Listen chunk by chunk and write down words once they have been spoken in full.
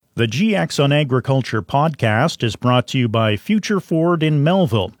The GX on Agriculture podcast is brought to you by Future Ford in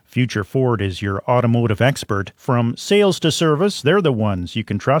Melville. Future Ford is your automotive expert. From sales to service, they're the ones you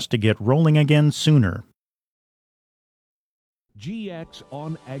can trust to get rolling again sooner. GX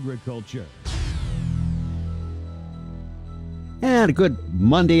on Agriculture. And a good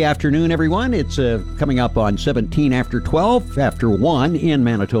Monday afternoon, everyone. It's coming up on 17 after 12, after 1 in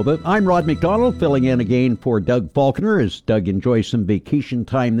Manitoba. I'm Rod McDonald, filling in again for Doug Falconer as Doug enjoys some vacation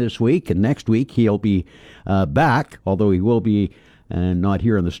time this week. And next week he'll be back, although he will be not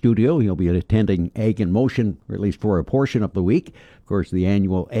here in the studio. He'll be attending Ag in Motion, or at least for a portion of the week. Of course, the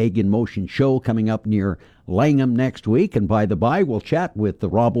annual Ag in Motion show coming up near Langham next week. And by the by, we'll chat with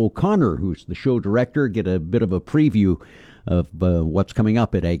Rob O'Connor, who's the show director, get a bit of a preview of what's coming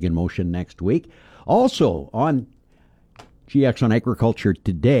up at Ag in Motion next week. Also on GX on Agriculture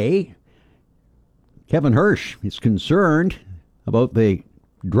today, Kevin Hirsch is concerned about the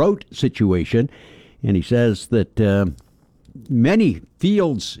drought situation, and he says that many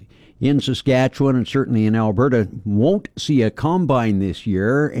fields in Saskatchewan and certainly in Alberta won't see a combine this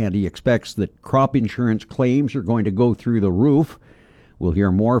year, and he expects that crop insurance claims are going to go through the roof. We'll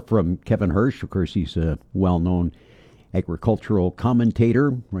hear more from Kevin Hirsch. Of course, he's a well-known agricultural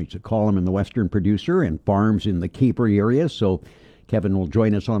commentator, writes a column in the Western Producer and farms in the Capery area. So Kevin will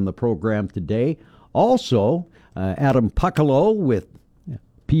join us on the program today. Also, Adam Puckalo with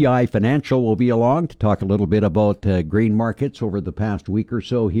PI Financial will be along to talk a little bit about grain markets over the past week or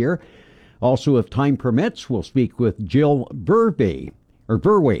so here. Also, if time permits, we'll speak with Jill Verway.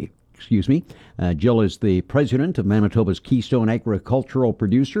 Jill is the president of Manitoba's Keystone Agricultural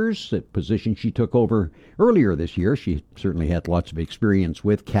Producers, a position she took over earlier this year. She certainly had lots of experience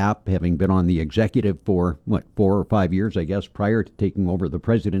with CAP, having been on the executive for, 4 or 5 years, I guess, prior to taking over the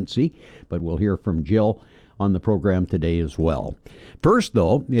presidency. But we'll hear from Jill on the program today as well. First,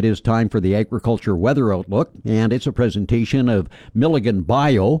 though, it is time for the Agriculture Weather Outlook, and it's a presentation of Milligan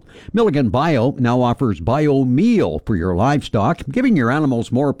Bio. Milligan Bio now offers bio meal for your livestock, giving your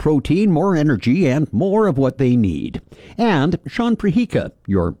animals more protein, more energy, and more of what they need. And Sean Prehika,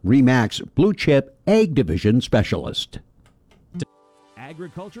 your RE/MAX Blue Chip Ag Division Specialist.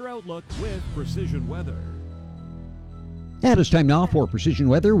 Agriculture Outlook with Precision Weather. And it's time now for Precision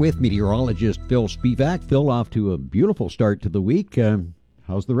Weather with meteorologist Phil Spivak. Phil, off to a beautiful start to the week.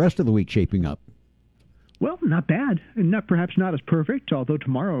 How's the rest of the week shaping up? Well, not bad. And perhaps not as perfect, although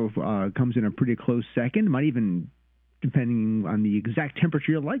tomorrow comes in a pretty close second. Might even, depending on the exact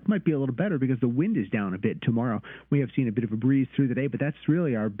temperature you like, might be a little better because the wind is down a bit tomorrow. We have seen a bit of a breeze through the day, but that's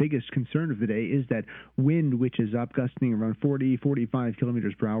really our biggest concern of the day is that wind, which is up, gusting around 40, 45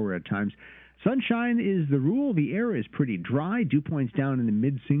 kilometers per hour at times. Sunshine is the rule. The air is pretty dry. Dew points down in the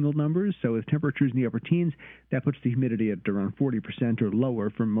mid-single numbers, so with temperatures in the upper teens, that puts the humidity at around 40% or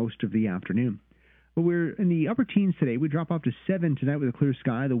lower for most of the afternoon. But we're in the upper teens today. We drop off to 7 tonight with a clear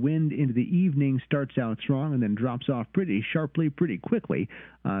sky. The wind into the evening starts out strong and then drops off pretty sharply, pretty quickly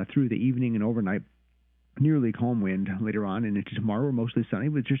through the evening and overnight. Nearly calm wind later on and into tomorrow. We're mostly sunny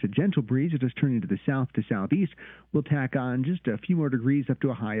with just a gentle breeze. It just turning to the south to southeast. We'll tack on just a few more degrees up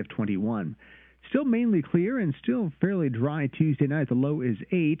to a high of 21. Still mainly clear and still fairly dry Tuesday night. The low is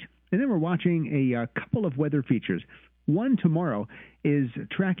 8. And then we're watching a couple of weather features. One tomorrow is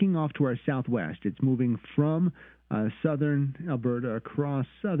tracking off to our southwest. It's moving from southern Alberta across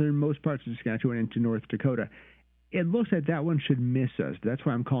southernmost parts of Saskatchewan into North Dakota. It looks like that one should miss us. That's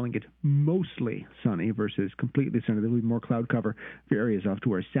why I'm calling it mostly sunny versus completely sunny. There will be more cloud cover for areas off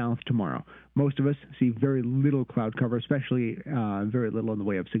to our south tomorrow. Most of us see very little cloud cover, especially very little in the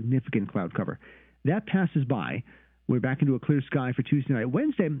way of significant cloud cover. That passes by. We're back into a clear sky for Tuesday night.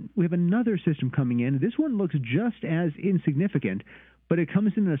 Wednesday, we have another system coming in. This one looks just as insignificant, but it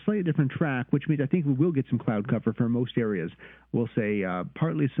comes in a slightly different track, which means I think we will get some cloud cover for most areas. We'll say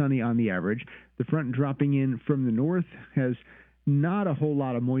partly sunny on the average. The front dropping in from the north has not a whole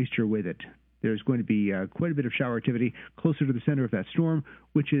lot of moisture with it. There's going to be quite a bit of shower activity closer to the center of that storm,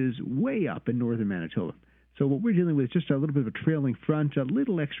 which is way up in northern Manitoba. So what we're dealing with is just a little bit of a trailing front, a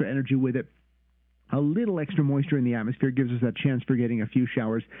little extra energy with it. A little extra moisture in the atmosphere gives us a chance for getting a few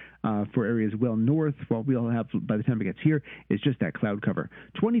showers for areas well north. What we'll have by the time it gets here is just that cloud cover.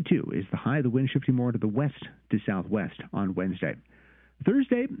 22 is the high, the wind shifting more to the west to southwest on Wednesday.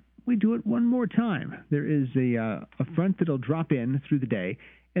 Thursday, we do it one more time. There is a front that'll drop in through the day,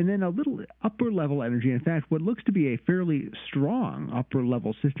 and then a little upper-level energy. In fact, what looks to be a fairly strong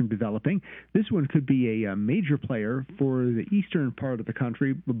upper-level system developing. This one could be a major player for the eastern part of the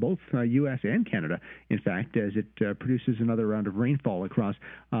country, both U.S. and Canada, in fact, as it produces another round of rainfall across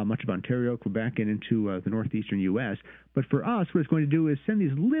much of Ontario, Quebec, and into the northeastern U.S. But for us, what it's going to do is send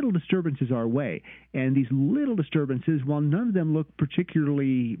these little disturbances our way. And these little disturbances, while none of them look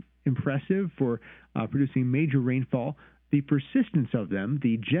particularly impressive for producing major rainfall, the persistence of them,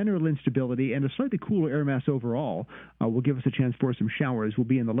 the general instability, and a slightly cooler air mass overall will give us a chance for some showers. We'll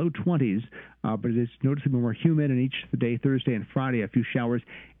be in the low 20s, but it is noticeably more humid, and each day, Thursday and Friday, a few showers,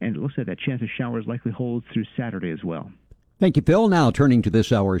 and it looks like that chance of showers likely holds through Saturday as well. Thank you, Phil. Now turning to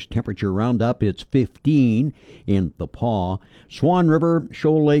this hour's temperature roundup, it's 15 in the Paw. Swan River,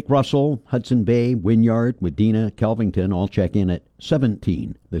 Shoal Lake, Russell, Hudson Bay, Wynyard, Medina, Kelvington all check in at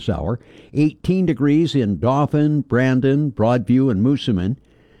 17 this hour. 18 degrees in Dauphin, Brandon, Broadview, and Moosomin.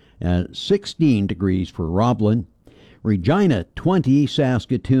 16 degrees for Roblin. Regina, 20.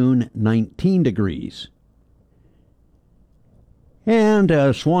 Saskatoon, 19 degrees.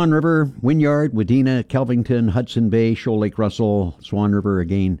 And Swan River, Wynyard, Wadena, Kelvington, Hudson Bay, Shoal Lake, Russell, Swan River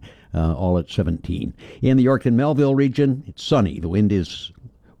again, all at 17. In the Yorkton-Melville region, it's sunny. The wind is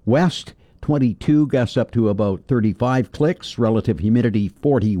west, 22, gusts up to about 35 clicks, relative humidity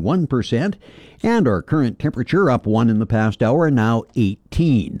 41%, and our current temperature up 1 in the past hour, now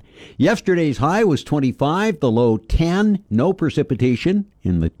 18. Yesterday's high was 25, the low 10, no precipitation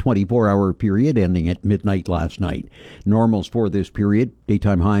in the 24-hour period ending at midnight last night. Normals for this period,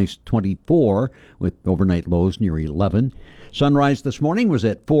 daytime highs 24, with overnight lows near 11. Sunrise this morning was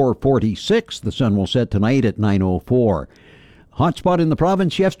at 4:46. The sun will set tonight at 9:04. Hotspot in the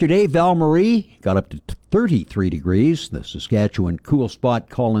province yesterday, Val-Marie got up to 33 degrees. The Saskatchewan cool spot,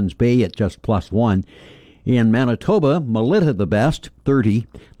 Collins Bay at just +1. In Manitoba, Melita the best, 30.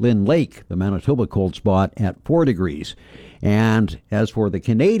 Lynn Lake, the Manitoba cold spot, at 4 degrees. And as for the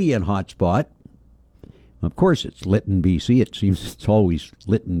Canadian hotspot, of course it's Lytton, BC. It seems it's always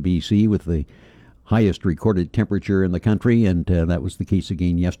Lytton, BC, with the highest recorded temperature in the country, and that was the case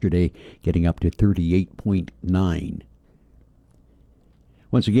again yesterday, getting up to 38.9.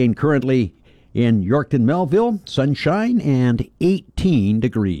 Once again, currently in Yorkton-Melville, sunshine and 18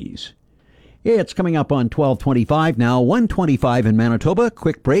 degrees. It's coming up on 12:25 now, 1:25 in Manitoba.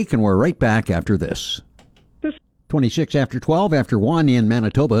 Quick break, and we're right back after this. 26 after 12, after 1 in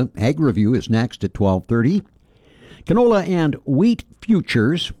Manitoba. Ag Review is next at 12:30. Canola and wheat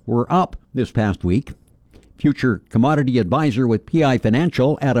futures were up this past week. Future commodity advisor with PI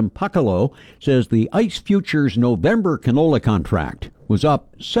Financial, Adam Puckalo, says the ICE Futures November canola contract was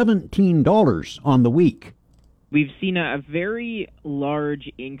up $17 on the week. We've seen a very large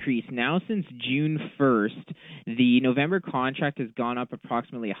increase. Now since June 1st, the November contract has gone up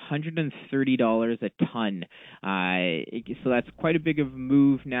approximately $130 a ton. So that's quite a big of a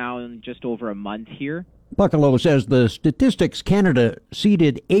move now in just over a month here. Puckalo says the Statistics Canada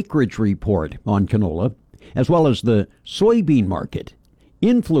seeded acreage report on canola, as well as the soybean market,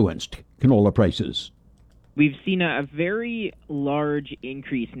 influenced canola prices. We've seen a very large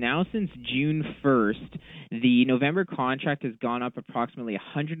increase. Now since June 1st, the November contract has gone up approximately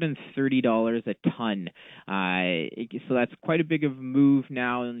 $130 a ton. So that's quite a big of a move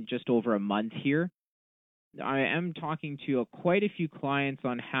now in just over a month here. I am talking to quite a few clients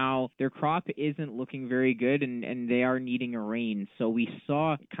on how their crop isn't looking very good and they are needing a rain. So we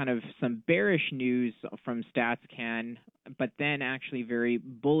saw kind of some bearish news from StatsCan, but then actually very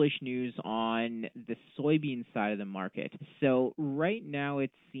bullish news on the soybean side of the market. So right now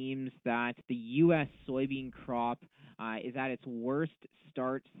it seems that the U.S. soybean crop is at its worst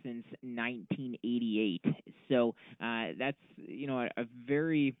start since 1988. So that's a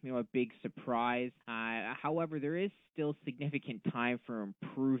very a big surprise. However, there is still significant time for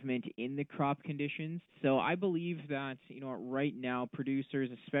improvement in the crop conditions. So I believe that right now producers,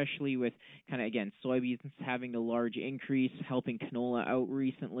 especially with kind of again soybeans having a large increase, helping canola out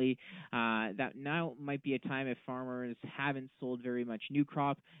recently, that now might be a time if farmers haven't sold very much new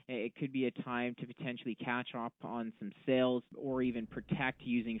crop. It could be a time to potentially catch up on some sales or even protect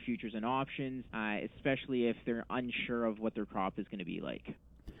using futures and options, especially if they're unsure of what their crop is going to be like.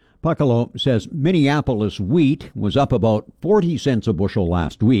 Puckalo says Minneapolis wheat was up about 40 cents a bushel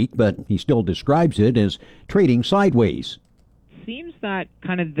last week, but he still describes it as trading sideways. Seems that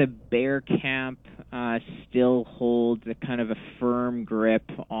kind of the bear camp still holds a kind of a firm grip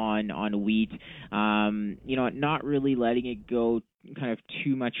on wheat. Not really letting it go kind of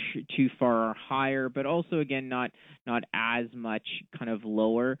too far higher, but also again not as much kind of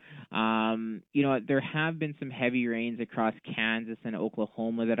lower. There have been some heavy rains across Kansas and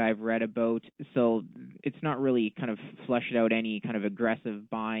Oklahoma that I've read about, so it's not really kind of flushed out any kind of aggressive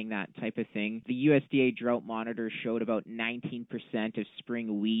buying, that type of thing. The USDA drought monitor showed about 19% of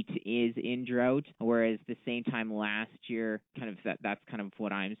spring wheat is in drought, whereas the same time last year, kind of that's kind of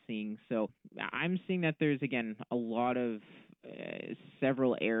what I'm seeing. So I'm seeing that there's again a lot of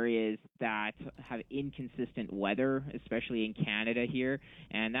several areas that have inconsistent weather, especially in Canada here,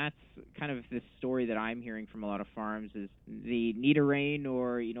 and that's kind of the story that I'm hearing from a lot of farms is they need a rain,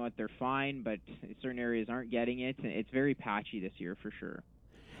 or they're fine, but certain areas aren't getting it. It's very patchy this year for sure.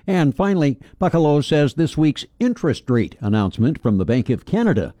 And finally, Buckalo says this week's interest rate announcement from the Bank of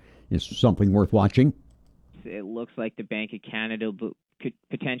Canada is something worth watching. It looks like the Bank of Canada could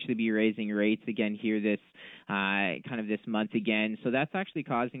potentially be raising rates again here this month again. So that's actually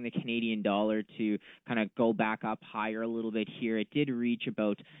causing the Canadian dollar to kind of go back up higher a little bit here. It did reach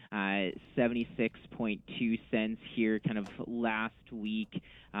about 76.2 cents here kind of last week.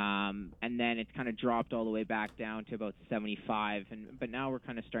 And then it kind of dropped all the way back down to about 75. But now we're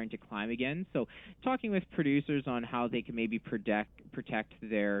kind of starting to climb again. So talking with producers on how they can maybe protect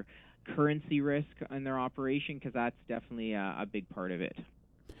their currency risk in their operation, because that's definitely a big part of it.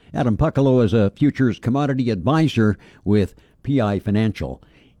 Adam Puckalo is a futures commodity advisor with PI Financial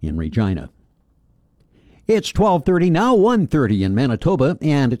in Regina. It's 12:30 now, 1:30 in Manitoba,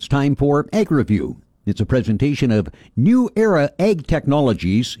 and it's time for Ag Review. It's a presentation of New Era Ag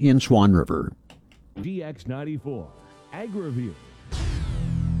Technologies in Swan River. DX94 Ag Review.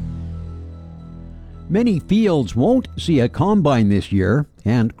 Many fields won't see a combine this year,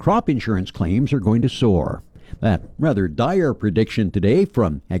 and crop insurance claims are going to soar. That rather dire prediction today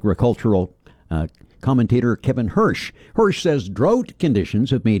from agricultural commentator Kevin Hirsch. Hirsch says drought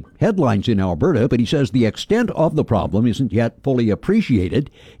conditions have made headlines in Alberta, but he says the extent of the problem isn't yet fully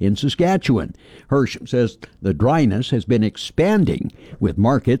appreciated in Saskatchewan. Hirsch says the dryness has been expanding, with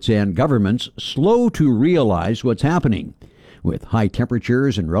markets and governments slow to realize what's happening. With high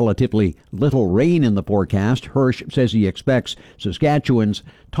temperatures and relatively little rain in the forecast, Hirsch says he expects Saskatchewan's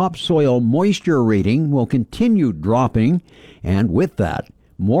topsoil moisture rating will continue dropping, and with that,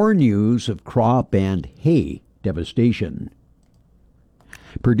 more news of crop and hay devastation.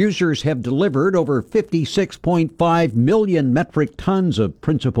 Producers have delivered over 56.5 million metric tons of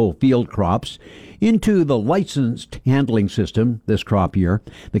principal field crops into the licensed handling system this crop year.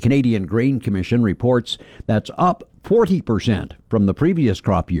 The Canadian Grain Commission reports that's up 40% from the previous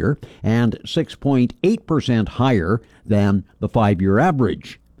crop year and 6.8% higher than the 5-year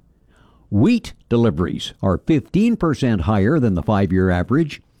average. Wheat deliveries are 15% higher than the 5-year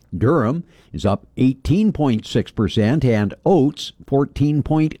average. Durum is up 18.6% and oats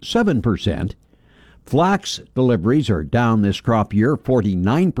 14.7%. Flax deliveries are down this crop year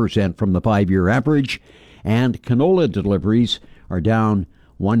 49% from the 5-year average, and canola deliveries are down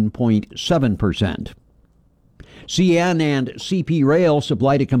 1.7%. CN and CP Rail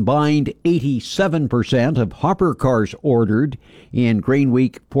supplied a combined 87% of hopper cars ordered in Grain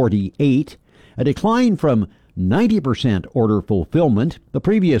Week 48, a decline from 90% order fulfillment the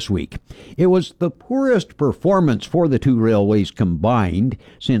previous week. It was the poorest performance for the two railways combined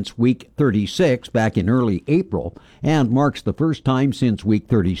since week 36 back in early April, and marks the first time since week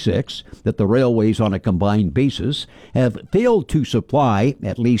 36 that the railways on a combined basis have failed to supply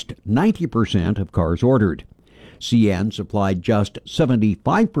at least 90% of cars ordered. CN supplied just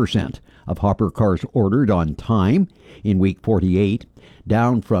 75% of hopper cars ordered on time in week 48,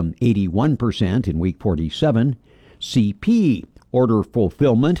 down from 81% in week 47. CP order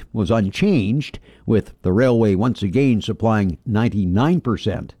fulfillment was unchanged, with the railway once again supplying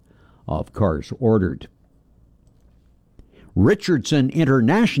 99% of cars ordered. Richardson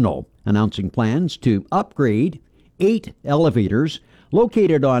International announcing plans to upgrade 8 elevators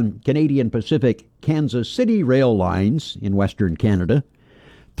located on Canadian Pacific Kansas City rail lines in Western Canada.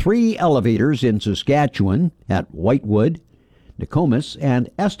 3 elevators in Saskatchewan at Whitewood, Nokomis, and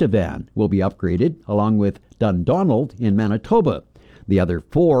Estevan will be upgraded, along with Dundonald in Manitoba. The other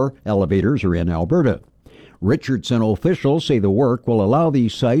 4 elevators are in Alberta. Richardson officials say the work will allow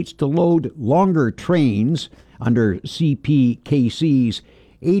these sites to load longer trains under CPKC's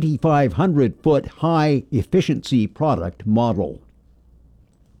 8,500-foot high-efficiency product model.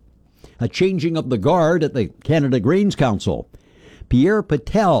 A changing of the guard at the Canada Grains Council. Pierre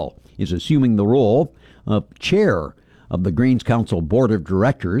Patel is assuming the role of chair of the Grains Council Board of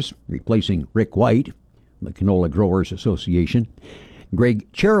Directors, replacing Rick White, the Canola Growers Association.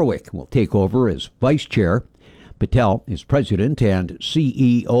 Greg Cherewick will take over as vice chair. Patel is president and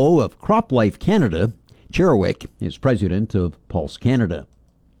CEO of CropLife Canada. Cherowick is president of Pulse Canada.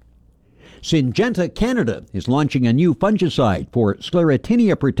 Syngenta Canada is launching a new fungicide for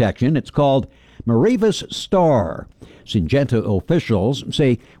sclerotinia protection. It's called Miravis Star. Syngenta officials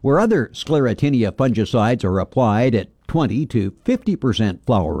say where other sclerotinia fungicides are applied at 20 to 50%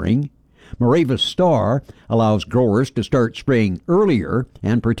 flowering, Miravis Star allows growers to start spraying earlier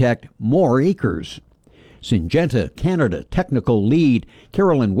and protect more acres. Syngenta Canada technical lead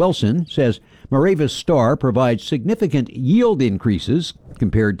Carolyn Wilson says Miravis Star provides significant yield increases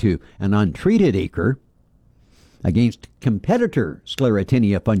compared to an untreated acre. Against competitor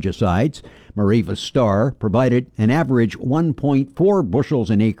sclerotinia fungicides, Miravis Star provided an average 1.4 bushels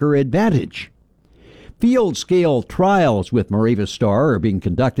an acre advantage. Field-scale trials with Miravis Star are being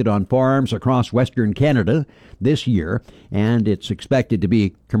conducted on farms across Western Canada this year, and it's expected to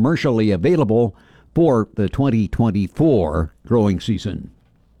be commercially available for the 2024 growing season.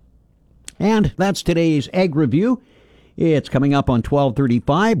 And that's today's Ag Review. It's coming up on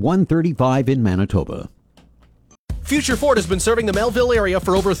 12:35, 1:35 in Manitoba. Future Ford has been serving the Melville area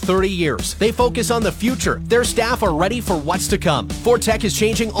for over 30 years. They focus on the future. Their staff are ready for what's to come. Ford Tech is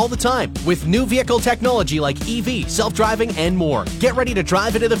changing all the time with new vehicle technology like EV, self-driving, and more. Get ready to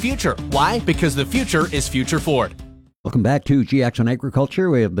drive into the future. Why? Because the future is Future Ford. Welcome back to GX on Agriculture.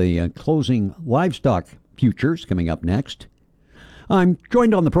 We have the closing livestock futures coming up next. I'm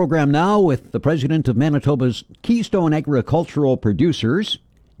joined on the program now with the president of Manitoba's Keystone Agricultural Producers,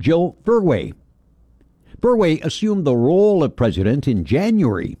 Jill Verwey. Verwey assumed the role of president in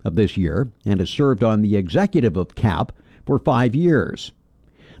January of this year and has served on the executive of CAP for 5 years.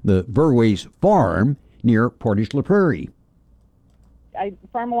 The Verwey's farm near Portage la Prairie. I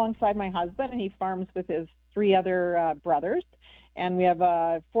farm alongside my husband, and he farms with his 3 other brothers. And we have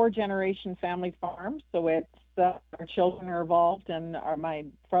a 4-generation family farm, so it's our children are involved, and my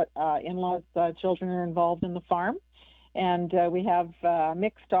in-laws' children are involved in the farm. And we have a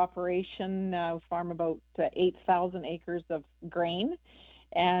mixed operation. We farm about 8,000 acres of grain.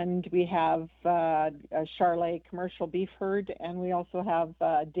 And we have a Charolais commercial beef herd, and we also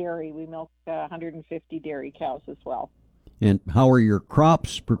have dairy. We milk 150 dairy cows as well. And how are your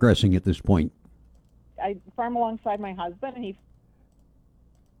crops progressing at this point? I farm alongside my husband, and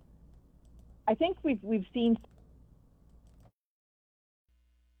I think we've seen.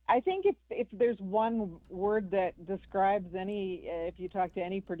 I think if there's one word that describes if you talk to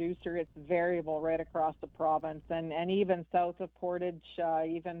any producer, it's variable right across the province, and even south of Portage.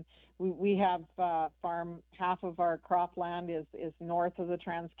 Even we have farm, half of our cropland is north of the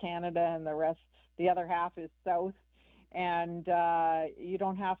Trans-Canada, and the other half is south. And you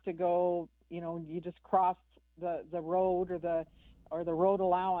don't have to go. You just cross the road or the road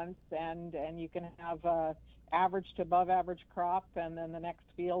allowance, and you can have average to above average crop, and then the next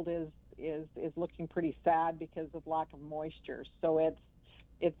field is looking pretty sad because of lack of moisture. So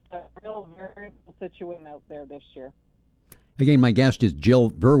it's a real variable situation out there this year. Again, my guest is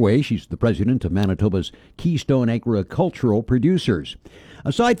Jill Verwey. She's the president of Manitoba's Keystone Agricultural Producers.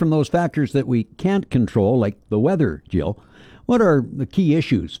 Aside from those factors that we can't control, like the weather, Jill, what are the key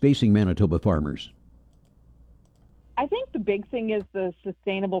issues facing Manitoba farmers? I think the big thing is the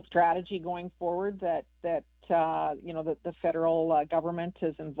sustainable strategy going forward that the federal government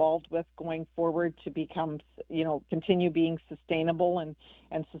is involved with going forward to become, continue being sustainable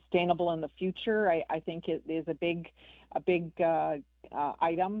and sustainable in the future. I think it is a big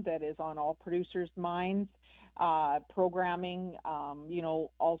item that is on all producers' minds. Programming,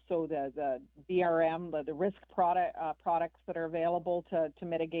 also the BRM, the risk products that are available to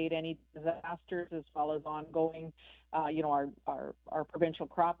mitigate any disasters, as well as ongoing, our provincial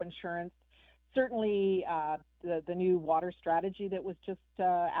crop insurance. Certainly, the new water strategy that was just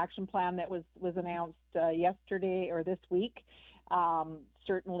action plan that was announced yesterday or this week.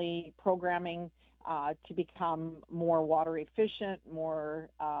 Certainly, programming to become more water efficient, more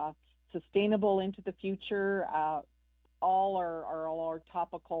sustainable into the future. All are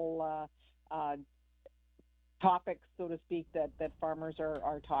topical topics, so to speak, that farmers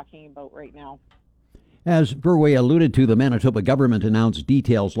are talking about right now. As Verwey alluded to, the Manitoba government announced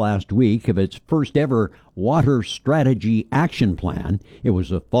details last week of its first ever Water Strategy Action Plan. It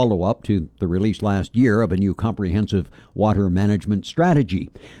was a follow-up to the release last year of a new comprehensive water management strategy.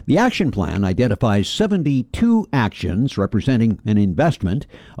 The action plan identifies 72 actions representing an investment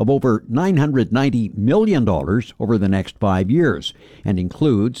of over $990 million over the next 5 years and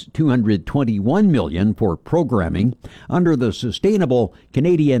includes $221 million for programming under the Sustainable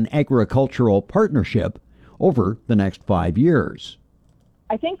Canadian Agricultural Partnership over the next 5 years.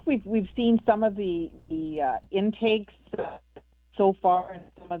 I think we've seen some of the intakes so far in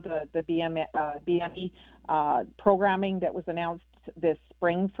some of the BME programming that was announced this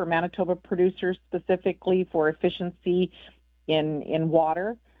spring for Manitoba producers, specifically for efficiency in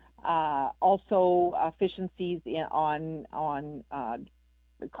water. Also efficiencies on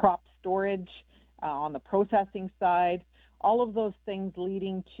crop storage, on the processing side. All of those things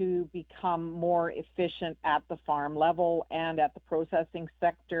leading to become more efficient at the farm level and at the processing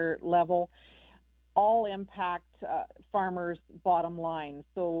sector level, all impact farmers' bottom line.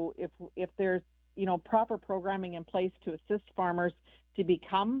 So if there's proper programming in place to assist farmers to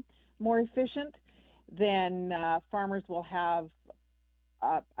become more efficient, then farmers will have,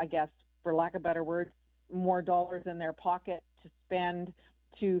 I guess, for lack of better words, more dollars in their pocket to spend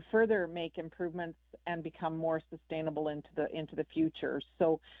to further make improvements and become more sustainable into the future.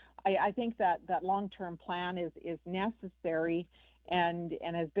 So I think that long-term plan is necessary and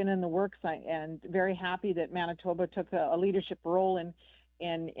has been in the works, and very happy that Manitoba took a leadership role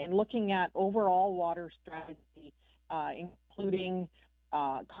in looking at overall water strategy, including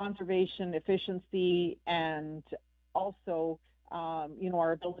conservation, efficiency, and also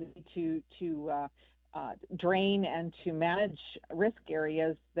our ability to drain and to manage risk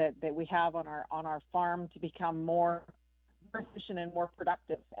areas that we have on our farm to become more efficient and more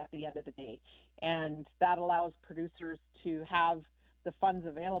productive at the end of the day. And that allows producers to have the funds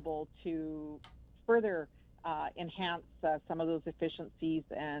available to further enhance some of those efficiencies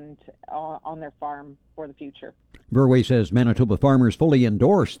and on their farm for the future. Verwey says Manitoba farmers fully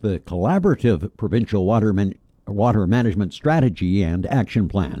endorse the collaborative provincial water management strategy and action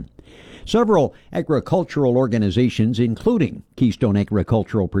plan. Several agricultural organizations, including Keystone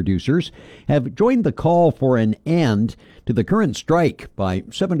Agricultural Producers, have joined the call for an end to the current strike by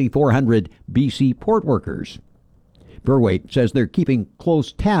 7,400 BC port workers. Verwey says they're keeping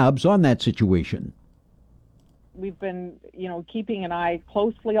close tabs on that situation. We've been, keeping an eye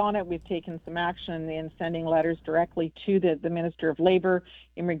closely on it. We've taken some action in sending letters directly to the Minister of Labor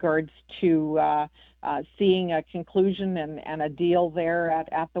in regards to seeing a conclusion and a deal there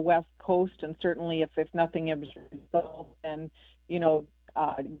at the West Coast. And certainly if nothing is resolved, then,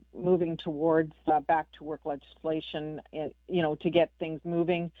 moving towards back to work legislation, to get things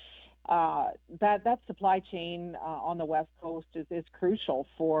moving. That supply chain on the West Coast is crucial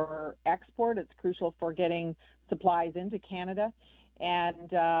for export. It's crucial for getting supplies into Canada,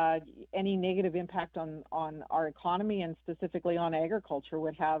 and any negative impact on our economy and specifically on agriculture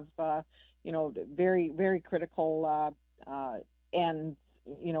would have very, very critical ends,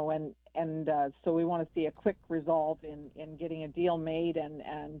 and so we want to see a quick resolve in getting a deal made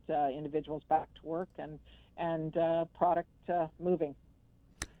and individuals back to work and product moving.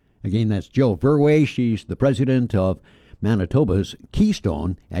 Again, that's Jill Verwey. She's the president of Manitoba's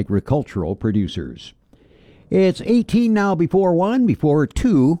Keystone Agricultural Producers. It's 18 now before 1, before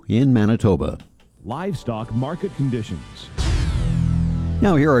 2 in Manitoba. Livestock market conditions.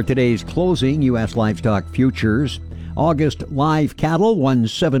 Now here are today's closing U.S. livestock futures. August live cattle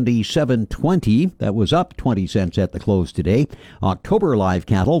 177.20. That was up 20 cents at the close today. October live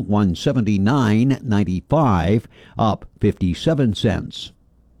cattle 179.95, up 57 cents.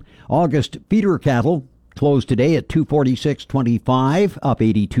 August feeder cattle closed today at 246.25, up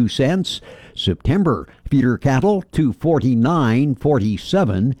 82 cents. September feeder cattle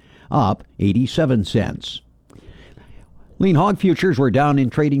 249.47, up 87 cents. Lean hog futures were down in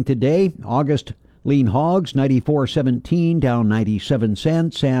trading today. August lean hogs 94.17, down 97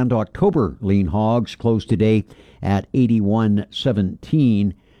 cents, and October lean hogs closed today at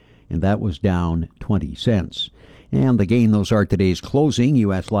 81.17, and that was down 20 cents. And again, those are today's closing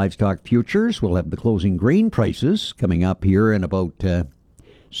U.S. livestock futures. We'll have the closing grain prices coming up here in about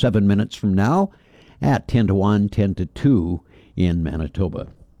 7 minutes from now at 10 to 1, 10 to 2 in Manitoba.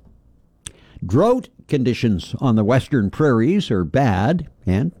 Drought conditions on the western prairies are bad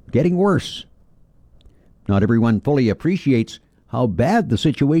and getting worse. Not everyone fully appreciates how bad the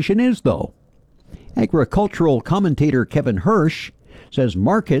situation is, though. Agricultural commentator Kevin Hirsch says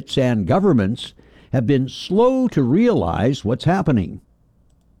markets and governments have been slow to realize what's happening.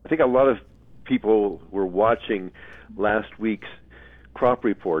 I think a lot of people were watching last week's crop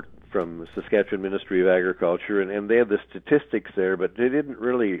report from the Saskatchewan Ministry of Agriculture, and they had the statistics there, but they didn't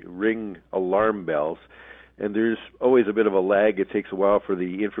really ring alarm bells. And there's always a bit of a lag. It takes a while for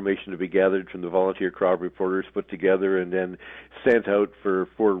the information to be gathered from the volunteer crop reporters, put together, and then sent out for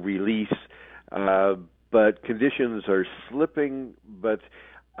release. But conditions are slipping, but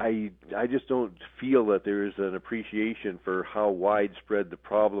I just don't feel that there is an appreciation for how widespread the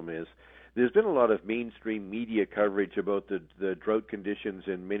problem is. there's been a lot of mainstream media coverage about the drought conditions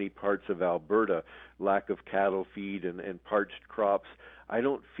in many parts of Alberta, lack of cattle feed and parched crops. I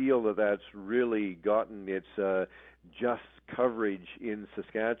don't feel that that's really gotten its just coverage in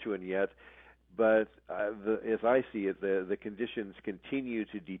Saskatchewan yet. But as I see it, the conditions continue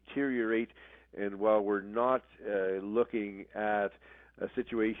to deteriorate, and while we're not looking at a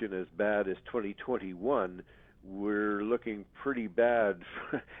situation as bad as 2021, we're looking pretty bad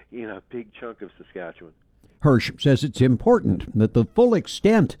in a big chunk of Saskatchewan. Hirsch says it's important that the full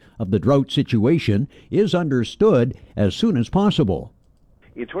extent of the drought situation is understood as soon as possible.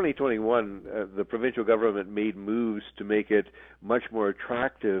 In 2021, the provincial government made moves to make it much more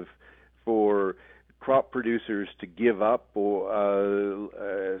attractive for crop producers to give up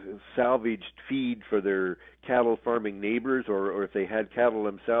salvaged feed for their cattle farming neighbors, or if they had cattle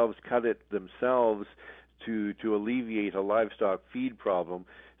themselves, cut it themselves to alleviate a livestock feed problem.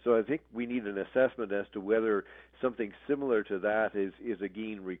 So I think we need an assessment as to whether something similar to that is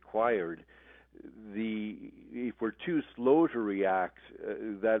again required. If we're too slow to react,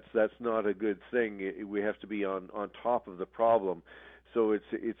 that's not a good thing. We have to be on top of the problem. So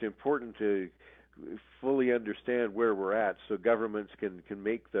it's important to fully understand where we're at, so governments can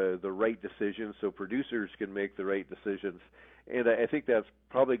make the right decisions, so producers can make the right decisions. And I think that's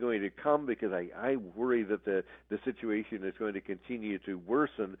probably going to come, because I worry that the situation is going to continue to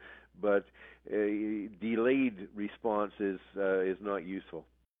worsen, but a delayed response is not useful.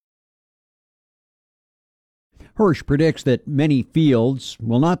 Hirsch predicts that many fields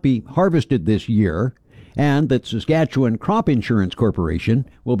will not be harvested this year, and that Saskatchewan Crop Insurance Corporation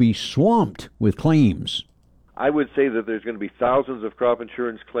will be swamped with claims. I would say that there's going to be thousands of crop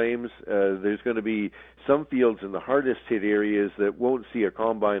insurance claims. There's going to be some fields in the hardest hit areas that won't see a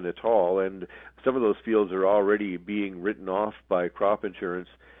combine at all, and some of those fields are already being written off by crop insurance.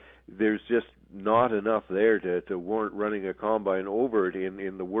 There's just not enough there to warrant running a combine over it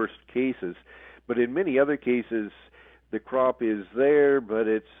in the worst cases. But in many other cases, the crop is there, but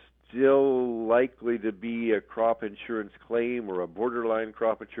it's still likely to be a crop insurance claim or a borderline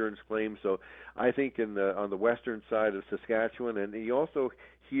crop insurance claim. So I think on the western side of Saskatchewan, and you also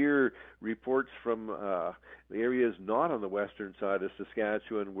hear reports from the areas not on the western side of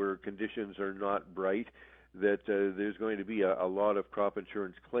Saskatchewan where conditions are not bright, that there's going to be a lot of crop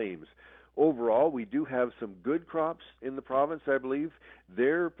insurance claims. Overall, we do have some good crops in the province, I believe.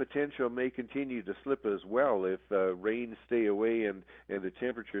 Their potential may continue to slip as well if rains stay away and the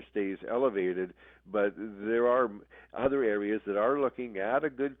temperature stays elevated. But there are other areas that are looking at a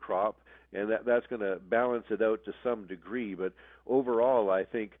good crop, and that's going to balance it out to some degree. But overall, I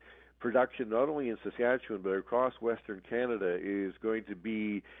think production, not only in Saskatchewan but across Western Canada, is going to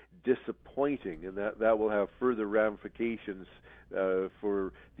be disappointing, and that will have further ramifications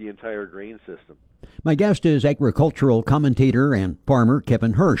for the entire grain system. My guest is agricultural commentator and farmer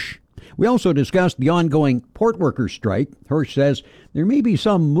Kevin Hirsch. We also discussed the ongoing port workers' strike. Hirsch says there may be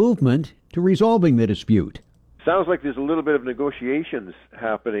some movement to resolving the dispute. Sounds like there's a little bit of negotiations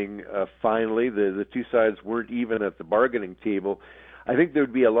happening finally. The two sides weren't even at the bargaining table. I think there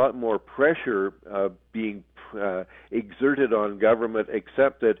would be a lot more pressure being exerted on government,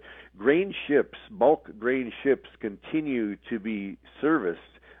 except that grain ships, bulk grain ships, continue to be serviced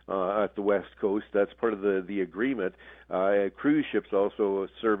at the West Coast. That's part of the agreement. Cruise ships also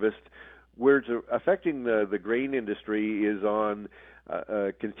serviced. Where it's affecting the grain industry is on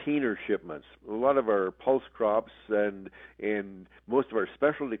container shipments. A lot of our pulse crops and most of our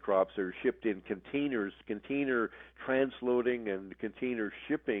specialty crops are shipped in containers. Container transloading and container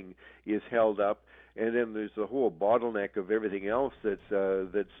shipping is held up, and then there's the whole bottleneck of everything else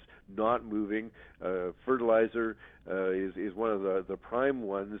that's not moving. Fertilizer is one of the prime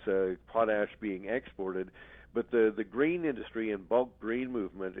ones, potash being exported. But the grain industry and bulk grain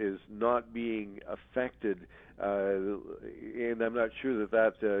movement is not being affected, and I'm not sure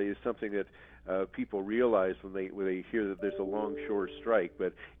that is something that people realize when they hear that there's a longshore strike.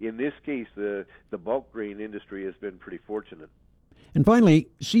 But in this case, the bulk grain industry has been pretty fortunate. And finally,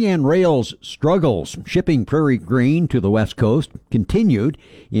 CN Rail's struggles shipping prairie grain to the West Coast continued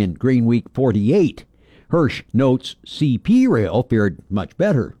in Grain Week 48. Hirsch notes CP Rail fared much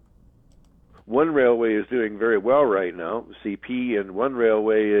better. One railway is doing very well right now, CP, and one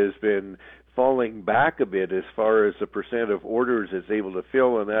railway has been falling back a bit as far as the percent of orders it's able to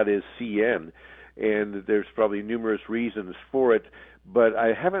fill, and that is CN. And there's probably numerous reasons for it, but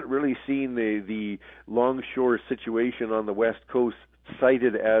I haven't really seen the longshore situation on the West Coast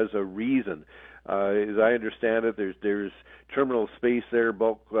cited as a reason. As I understand it, there's terminal space there.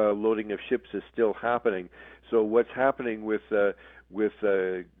 Bulk loading of ships is still happening. So what's happening with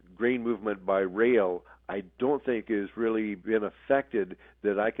grain movement by rail, I don't think has really been affected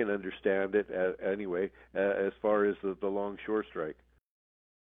that I can understand it anyway, as far as the longshore strike.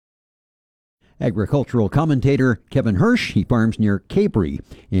 Agricultural commentator Kevin Hirsch. He farms near Cabri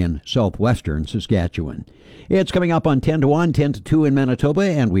in southwestern Saskatchewan. It's coming up on 10 to 1, 10 to 2 in Manitoba,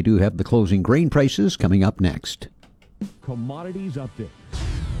 and we do have the closing grain prices coming up next. Commodities update.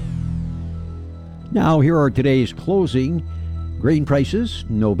 Now, here are today's closing grain prices.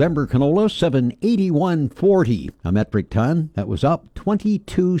 November canola, $781.40 a metric ton. That was up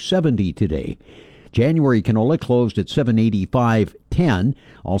 $22.70 today. January canola closed at $785.10,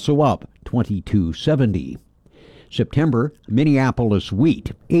 also up $22.70. September Minneapolis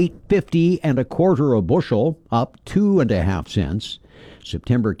wheat, $8.50 a bushel, up 2.5 cents.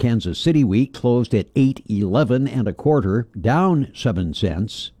 September Kansas City wheat closed at $8.11 down 7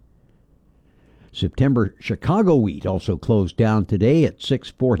 cents. September Chicago wheat also closed down today at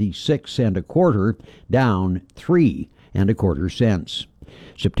 $6.46 down 3.25 cents.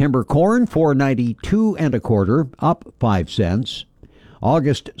 September corn, $4.92 up 5 cents.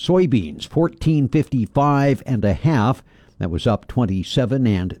 August soybeans, $14.55 that was up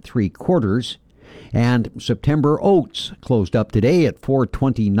 27.75. And September oats closed up today at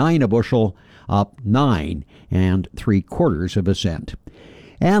 $4.29 a bushel, up 9.75 cents.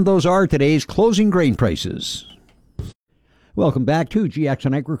 And those are today's closing grain prices. Welcome back to GX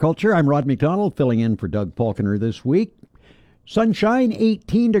on Agriculture. I'm Rod McDonald, filling in for Doug Falconer this week. Sunshine,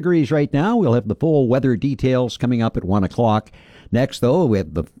 18 degrees right now. We'll have the full weather details coming up at 1 o'clock. Next, though, we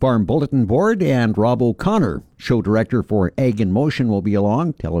have the Farm Bulletin Board, and Rob O'Connor, show director for Ag in Motion, will be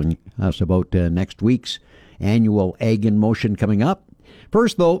along, telling us about next week's annual Ag in Motion coming up.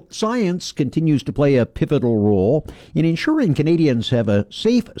 First, though, science continues to play a pivotal role in ensuring Canadians have a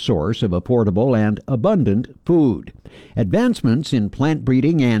safe source of affordable and abundant food. Advancements in plant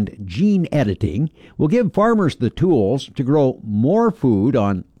breeding and gene editing will give farmers the tools to grow more food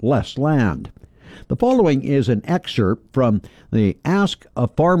on less land. The following is an excerpt from the Ask a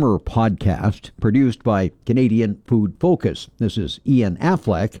Farmer podcast produced by Canadian Food Focus. This is Ian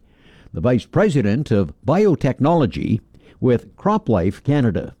Affleck, the Vice President of Biotechnology with CropLife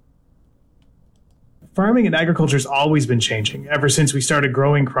Canada. Farming and agriculture has always been changing. Ever since we started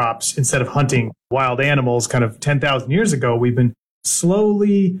growing crops instead of hunting wild animals kind of 10,000 years ago, we've been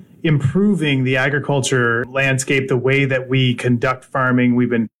slowly improving the agriculture landscape, the way that we conduct farming.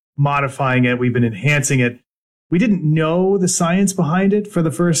 We've been modifying it. We've been enhancing it. We didn't know the science behind it for the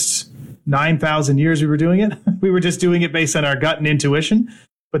first 9,000 years we were doing it. We were just doing it based on our gut and intuition.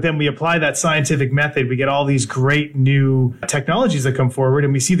 But then we apply that scientific method. We get all these great new technologies that come forward,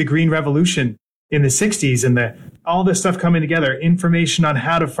 and we see the green revolution in the 60s and all this stuff coming together, information on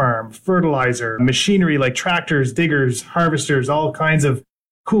how to farm, fertilizer, machinery like tractors, diggers, harvesters, all kinds of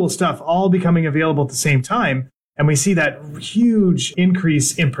cool stuff, all becoming available at the same time. And we see that huge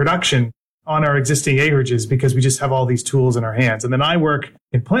increase in production on our existing acreages because we just have all these tools in our hands. And then I work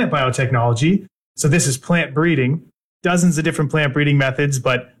in plant biotechnology. So this is plant breeding. Dozens of different plant breeding methods,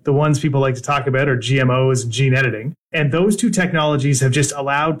 but the ones people like to talk about are GMOs and gene editing. And those two technologies have just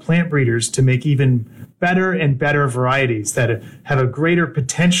allowed plant breeders to make even better and better varieties that have a greater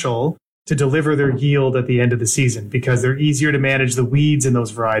potential to deliver their yield at the end of the season because they're easier to manage the weeds in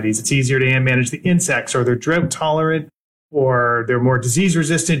those varieties. It's easier to manage the insects, or they're drought tolerant, or they're more disease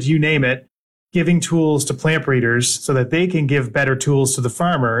resistant, you name it. Giving tools to plant breeders so that they can give better tools to the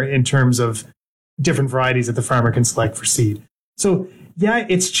farmer in terms of different varieties that the farmer can select for seed. So yeah,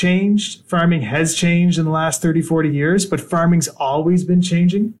 it's changed. Farming has changed in the last 30, 40 years, but farming's always been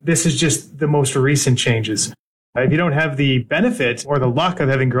changing. This is just the most recent changes. If you don't have the benefit or the luck of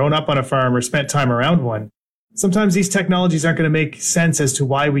having grown up on a farm or spent time around one, sometimes these technologies aren't going to make sense as to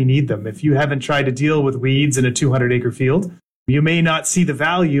why we need them. If you haven't tried to deal with weeds in a 200-acre field, you may not see the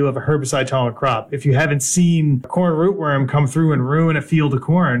value of a herbicide-tolerant crop. If you haven't seen corn rootworm come through and ruin a field of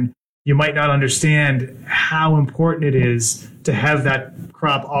corn, you might not understand how important it is to have that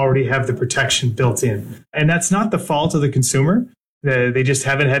crop already have the protection built in. And that's not the fault of the consumer. They just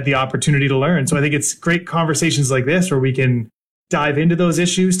haven't had the opportunity to learn. So I think it's great conversations like this where we can dive into those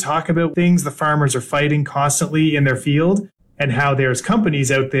issues, talk about things the farmers are fighting constantly in their field, and how there's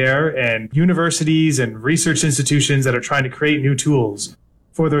companies out there and universities and research institutions that are trying to create new tools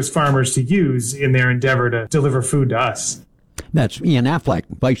for those farmers to use in their endeavor to deliver food to us. That's Ian Affleck,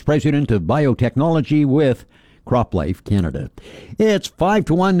 Vice President of Biotechnology with CropLife Canada. It's 5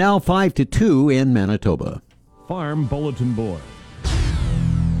 to 1 now, 5 to 2 in Manitoba. Farm Bulletin Board.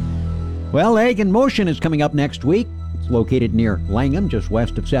 Well, Ag in Motion is coming up next week. It's located near Langham, just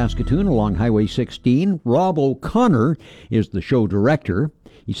west of Saskatoon along Highway 16. Rob O'Connor is the show director.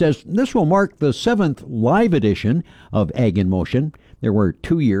 He says this will mark the 7th live edition of Ag in Motion. There were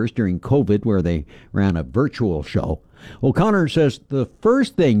 2 years during COVID where they ran a virtual show. O'Connor says the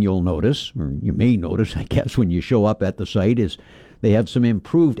first thing you'll notice, or you may notice, I guess, when you show up at the site is they have some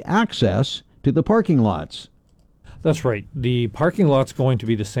improved access to the parking lots. That's right. The parking lot's going to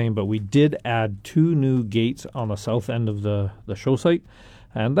be the same, but we did add 2 new gates on the south end of the show site.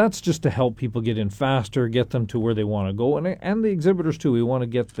 And that's just to help people get in faster, get them to where they want to go. And the exhibitors, too. We want to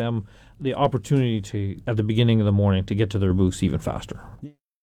get them the opportunity to, at the beginning of the morning, to get to their booths even faster.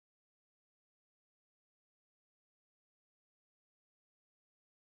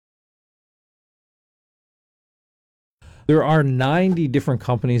 There are 90 different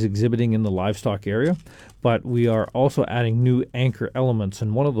companies exhibiting in the livestock area, but we are also adding new anchor elements,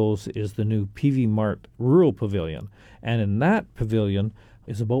 and one of those is the new PV Mart Rural Pavilion. And in that pavilion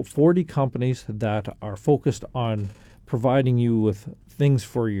is about 40 companies that are focused on providing you with things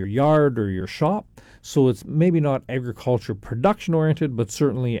for your yard or your shop. So it's maybe not agriculture production oriented, but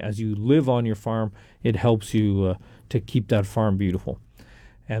certainly as you live on your farm, it helps you to keep that farm beautiful.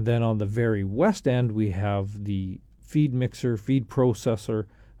 And then on the very west end, we have the feed mixer, feed processor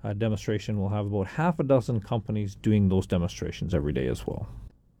demonstration. We'll have about half a dozen companies doing those demonstrations every day as well.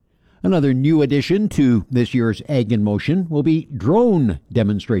 Another new addition to this year's Ag in Motion will be drone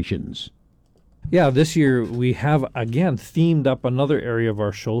demonstrations. Yeah, this year we have, again, themed up another area of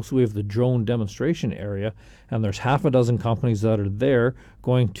our show. So we have the drone demonstration area, and there's half a dozen companies that are there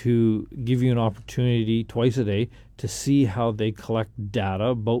going to give you an opportunity twice a day to see how they collect data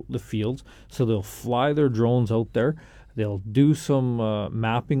about the fields. So they'll fly their drones out there. They'll do some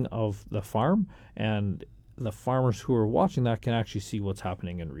mapping of the farm, and the farmers who are watching that can actually see what's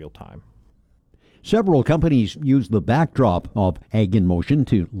happening in real time. Several companies use the backdrop of Ag in Motion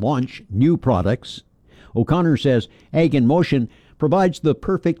to launch new products. O'Connor says Ag in Motion provides the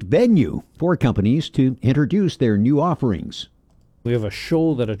perfect venue for companies to introduce their new offerings. We have a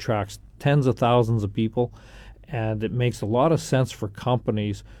show that attracts tens of thousands of people, and it makes a lot of sense for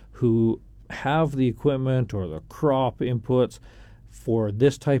companies who have the equipment or the crop inputs for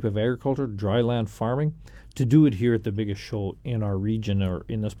this type of agriculture, dryland farming, to do it here at the biggest show in our region or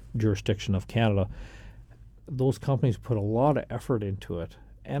in this jurisdiction of Canada. Those companies put a lot of effort into it.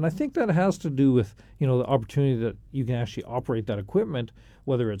 And I think that has to do with, the opportunity that you can actually operate that equipment,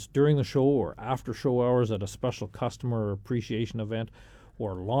 whether it's during the show or after show hours at a special customer appreciation event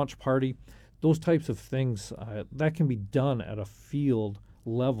or launch party. Those types of things, that can be done at a field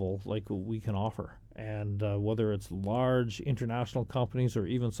level like we can offer. And whether it's large international companies or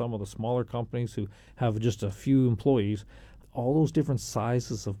even some of the smaller companies who have just a few employees, all those different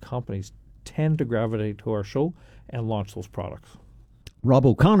sizes of companies tend to gravitate to our show and launch those products. Rob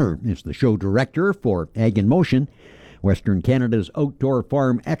O'Connor is the show director for Ag in Motion. Western Canada's Outdoor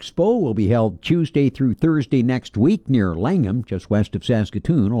Farm Expo will be held Tuesday through Thursday next week near Langham, just west of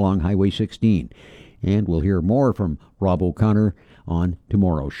Saskatoon along Highway 16. And we'll hear more from Rob O'Connor on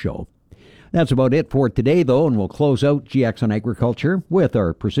tomorrow's show. That's about it for today, though, and we'll close out GX on Agriculture with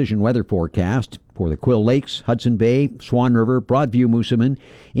our precision weather forecast for the Quill Lakes, Hudson Bay, Swan River, Broadview, Moosomin,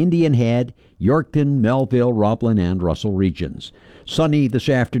 Indian Head, Yorkton, Melville, Roblin, and Russell regions. Sunny this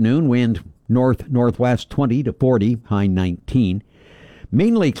afternoon, wind north-northwest 20 to 40, high 19.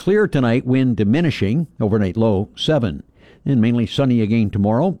 Mainly clear tonight, wind diminishing, overnight low 7. And mainly sunny again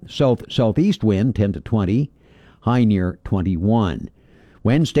tomorrow, south-southeast wind 10 to 20, high near 21.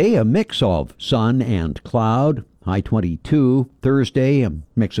 Wednesday, a mix of sun and cloud, high 22. Thursday, a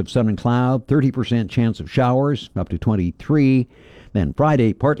mix of sun and cloud, 30% chance of showers, up to 23. Then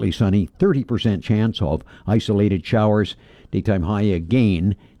Friday, partly sunny, 30% chance of isolated showers, daytime high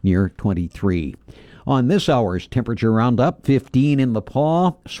again near 23. On this hour's temperature roundup, 15 in the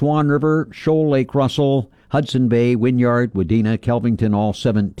Paw, Swan River, Shoal Lake Russell, Hudson Bay, Wynyard, Wadena, Kelvington, all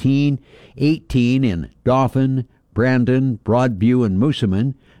 17. 18 in Dauphin, Brandon, Broadview, and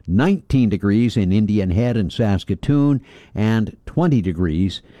Moosomin, 19 degrees in Indian Head and Saskatoon, and 20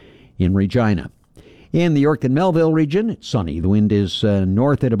 degrees in Regina. In the Yorkton-Melville region, it's sunny. The wind is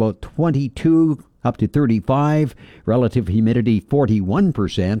north at about 22 up to 35, relative humidity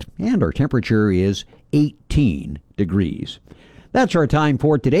 41%, and our temperature is 18 degrees. That's our time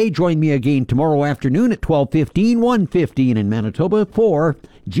for today. Join me again tomorrow afternoon at 12:15, 1:15 in Manitoba for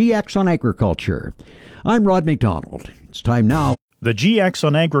GX on Agriculture. I'm Rod McDonald. It's time now. The GX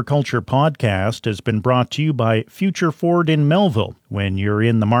on Agriculture podcast has been brought to you by Future Ford in Melville. When you're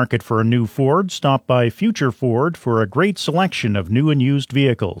in the market for a new Ford, stop by Future Ford for a great selection of new and used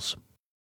vehicles.